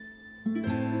Welcome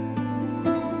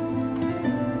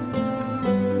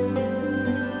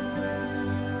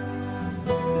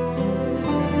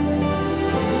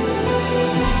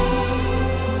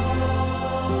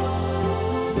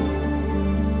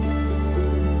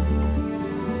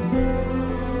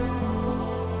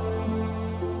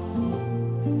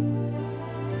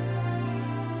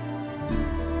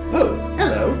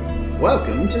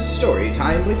to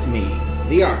Storytime with me,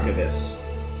 the Archivist.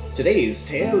 Today's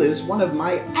tale is one of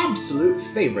my absolute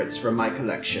favorites from my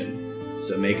collection,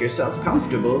 so make yourself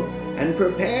comfortable and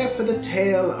prepare for the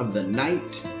tale of the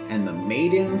Knight and the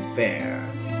Maiden Fair.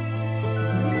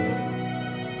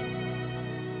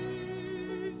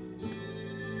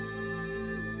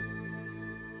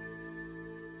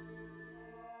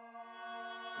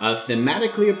 A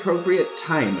thematically appropriate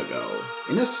time ago,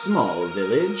 in a small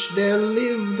village, there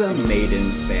lived a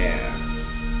maiden fair.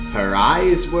 Her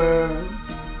eyes were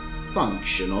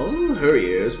functional, her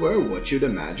ears were what you'd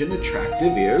imagine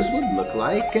attractive ears would look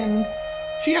like, and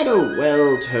she had a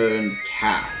well-turned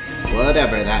calf,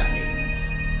 whatever that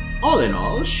means. All in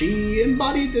all, she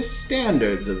embodied the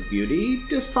standards of beauty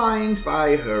defined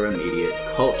by her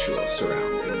immediate cultural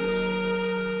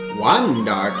surroundings. One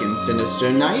dark and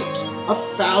sinister night, a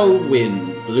foul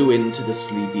wind blew into the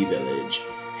sleepy village,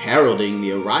 heralding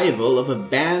the arrival of a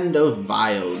band of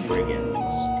vile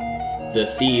brigands. The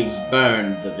thieves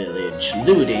burned the village,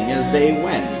 looting as they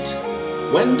went.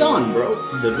 When dawn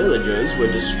broke, the villagers were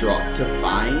distraught to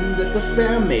find that the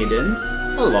fair maiden,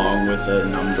 along with a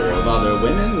number of other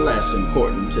women less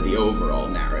important to the overall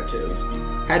narrative,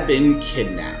 had been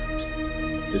kidnapped.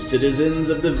 The citizens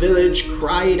of the village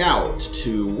cried out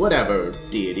to whatever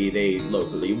deity they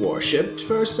locally worshipped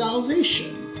for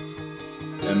salvation.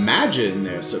 Imagine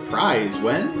their surprise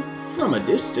when, from a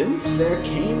distance, there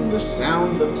came the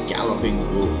sound of galloping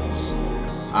hooves.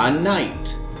 A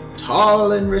knight,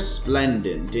 tall and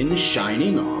resplendent in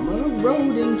shining armor,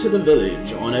 rode into the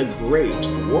village on a great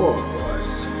war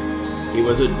horse. He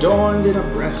was adorned in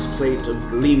a breastplate of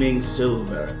gleaming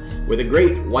silver, with a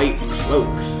great white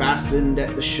cloak fastened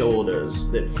at the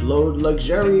shoulders that flowed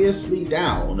luxuriously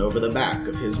down over the back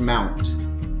of his mount.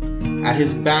 At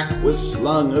his back was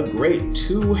slung a great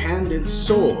two-handed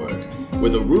sword,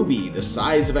 with a ruby the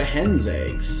size of a hen's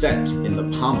egg set in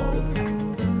the pommel.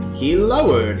 He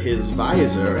lowered his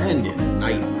visor and, in a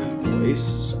knightly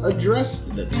voice,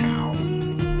 addressed the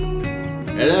town.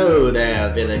 "Hello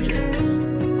there, villagers.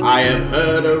 I have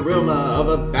heard a rumor of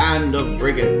a band of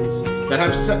brigands that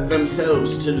have set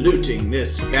themselves to looting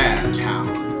this fair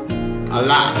town.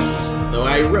 Alas, though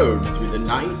I rode through the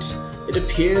night, it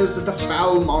appears that the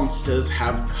foul monsters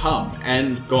have come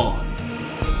and gone."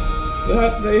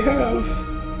 "That they have,"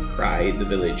 cried the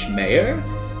village mayor,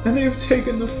 "and they have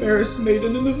taken the fairest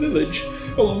maiden in the village,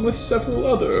 along with several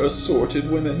other assorted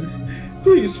women.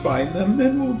 Please find them,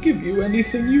 and we'll give you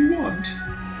anything you want."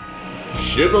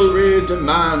 "Chivalry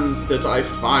demands that I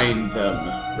find them,"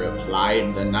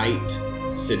 replied the knight,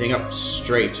 sitting up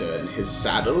straighter in his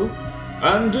saddle.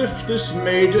 "And if this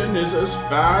maiden is as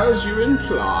fair as you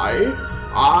imply,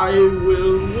 I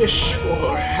will wish for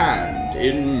her hand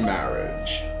in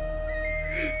marriage."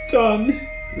 "Done,"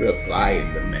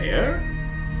 replied the mayor.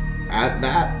 At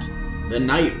that, the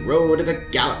knight rode at a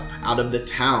gallop out of the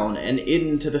town and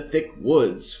into the thick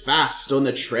woods, fast on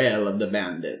the trail of the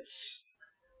bandits.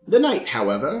 The knight,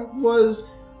 however,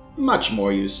 was much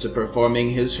more used to performing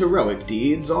his heroic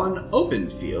deeds on open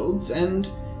fields, and,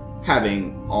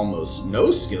 having almost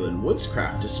no skill in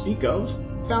woodscraft to speak of,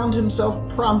 found himself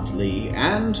promptly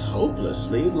and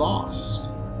hopelessly lost.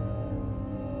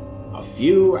 A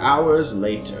few hours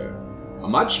later, a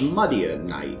much muddier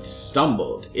knight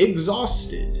stumbled,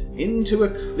 exhausted, into a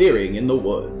clearing in the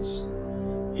woods.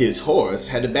 His horse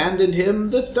had abandoned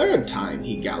him the third time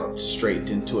he galloped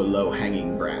straight into a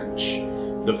low-hanging branch,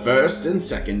 the first and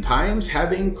second times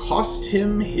having cost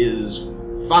him his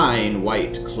fine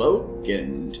white cloak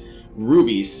and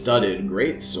ruby-studded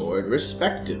greatsword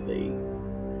respectively.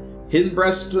 His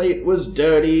breastplate was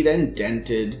dirtied and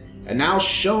dented, and now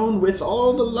shone with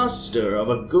all the luster of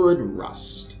a good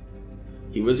rust.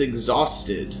 He was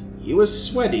exhausted, he was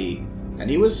sweaty, and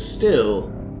he was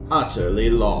still utterly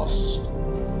lost.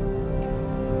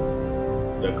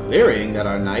 The clearing that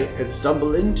our knight had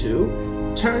stumbled into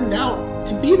turned out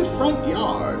to be the front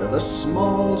yard of a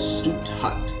small stooped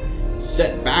hut,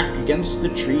 set back against the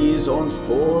trees on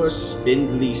 4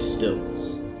 spindly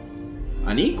stilts.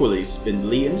 An equally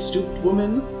spindly and stooped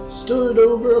woman stood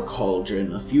over a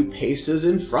cauldron a few paces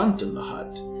in front of the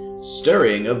hut,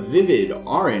 stirring a vivid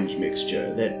orange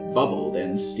mixture that bubbled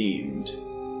and steamed.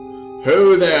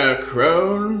 "Ho there,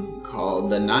 crone," called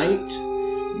the knight.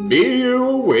 Be you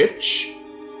a witch?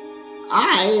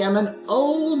 I am an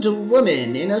old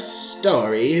woman in a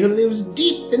story who lives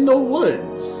deep in the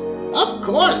woods. Of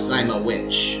course I'm a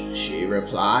witch, she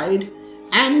replied.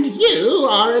 And you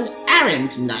are an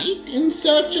errant knight in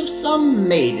search of some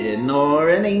maiden or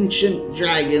an ancient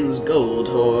dragon's gold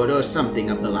hoard or something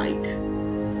of the like.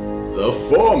 The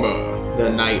former, the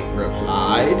knight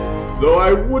replied, though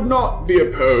I would not be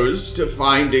opposed to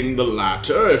finding the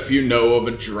latter if you know of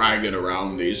a dragon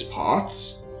around these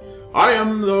parts. I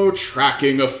am, though,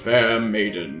 tracking a fair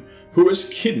maiden who was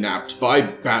kidnapped by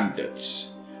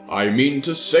bandits. I mean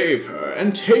to save her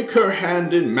and take her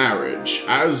hand in marriage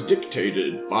as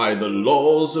dictated by the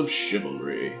laws of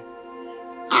chivalry.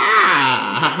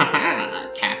 Ah,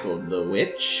 cackled the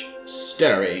witch,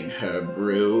 stirring her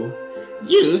brew.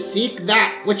 You seek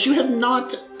that which you have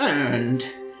not earned.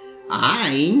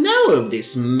 I know of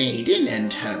this maiden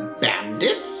and her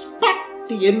bandits, but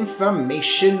the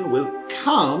information will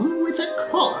come with a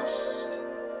cost.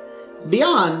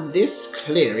 Beyond this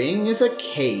clearing is a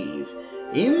cave,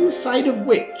 inside of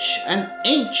which an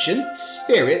ancient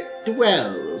spirit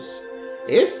dwells.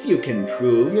 If you can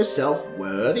prove yourself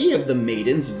worthy of the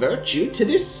maiden's virtue to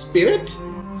this spirit,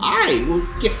 I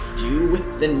will gift you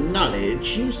with the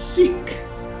knowledge you seek.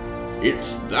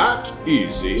 It's that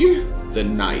easy? The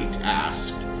knight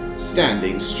asked,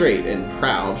 standing straight and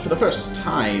proud for the first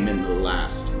time in the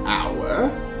last hour.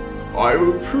 I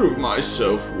will prove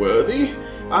myself worthy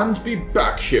and be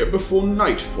back here before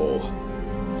nightfall.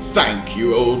 Thank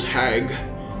you, old hag.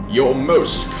 You're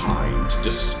most kind,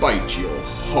 despite your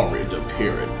horrid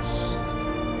appearance.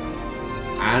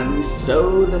 And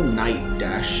so the knight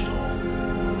dashed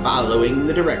off, following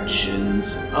the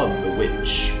directions of the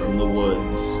witch from the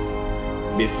woods.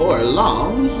 Before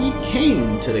long, he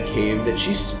came to the cave that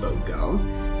she spoke of,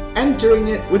 entering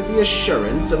it with the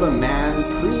assurance of a man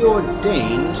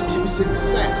preordained to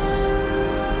success.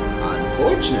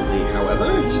 Unfortunately,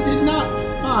 however, he did not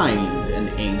find an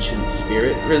ancient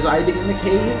spirit residing in the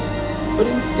cave, but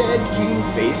instead came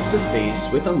face to face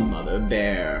with a mother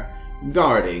bear,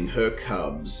 guarding her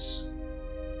cubs.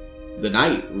 The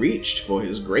knight reached for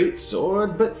his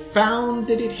greatsword, but found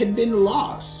that it had been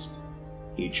lost.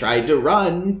 He tried to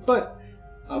run, but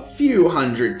a few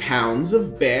 100 pounds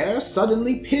of bear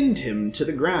suddenly pinned him to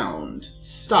the ground,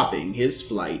 stopping his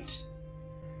flight.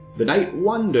 The knight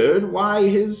wondered why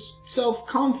his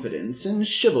self-confidence and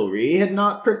chivalry had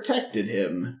not protected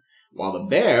him, while the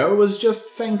bear was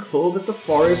just thankful that the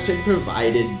forest had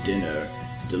provided dinner,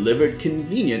 delivered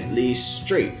conveniently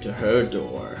straight to her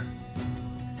door.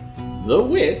 The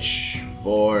witch,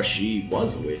 for she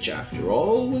was a witch after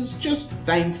all, was just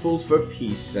thankful for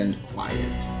peace and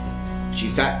quiet. She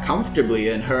sat comfortably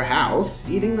in her house,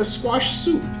 eating the squash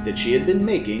soup that she had been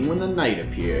making when the knight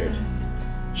appeared.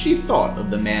 She thought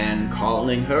of the man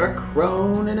calling her a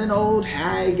crone and an old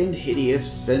hag and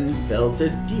hideous, and felt a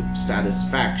deep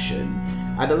satisfaction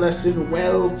at a lesson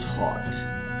well taught.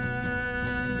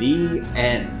 The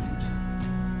end.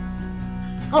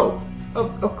 Oh,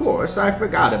 of course, I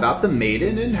forgot about the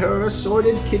maiden and her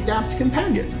assorted kidnapped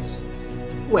companions.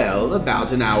 Well,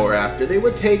 about an hour after they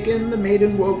were taken, the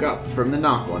maiden woke up from the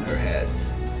knock on her head.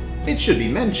 It should be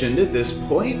mentioned at this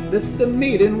point that the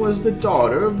maiden was the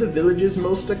daughter of the village's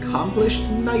most accomplished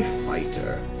knife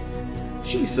fighter.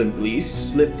 She simply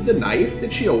slipped the knife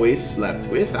that she always slept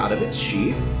with out of its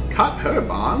sheath, cut her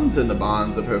bonds and the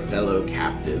bonds of her fellow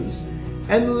captives,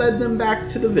 and led them back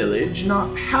to the village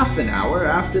not half an hour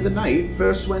after the knight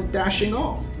first went dashing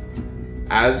off.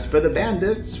 As for the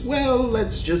bandits, well,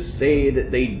 let's just say that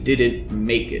they didn't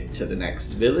make it to the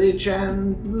next village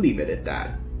and leave it at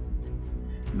that.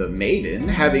 The maiden,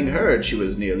 having heard she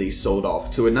was nearly sold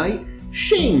off to a knight,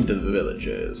 shamed the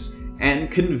villagers, and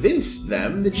convinced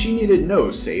them that she needed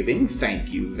no saving, thank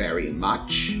you very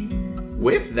much.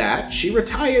 With that, she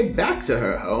retired back to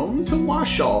her home to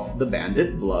wash off the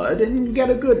bandit blood and get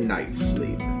a good night's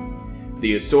sleep.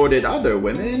 The assorted other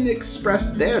women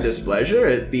expressed their displeasure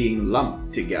at being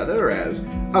lumped together as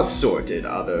assorted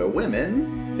other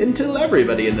women, until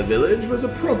everybody in the village was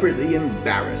appropriately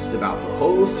embarrassed about the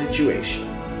whole situation.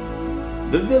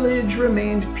 The village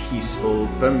remained peaceful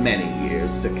for many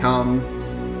years to come.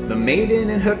 The maiden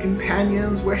and her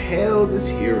companions were hailed as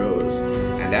heroes,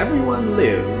 and everyone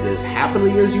lived as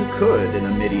happily as you could in a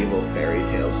medieval fairy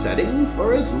tale setting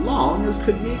for as long as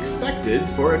could be expected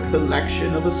for a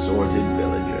collection of assorted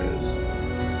villagers.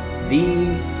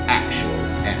 The actual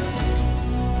end.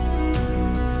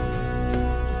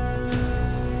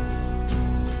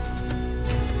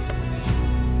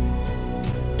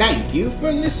 Thank you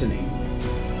for listening.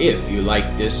 If you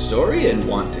like this story and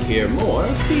want to hear more,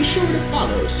 be sure to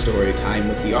follow Storytime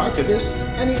with the Archivist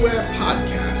anywhere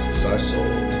podcasts are sold.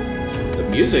 The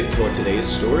music for today's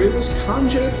story was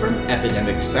conjured from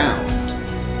Epidemic Sound.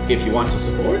 If you want to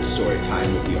support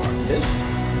Storytime with the Archivist,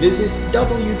 visit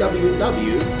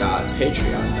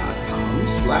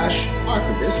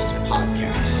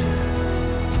www.patreon.com/archivistpodcast.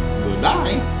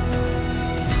 Goodbye.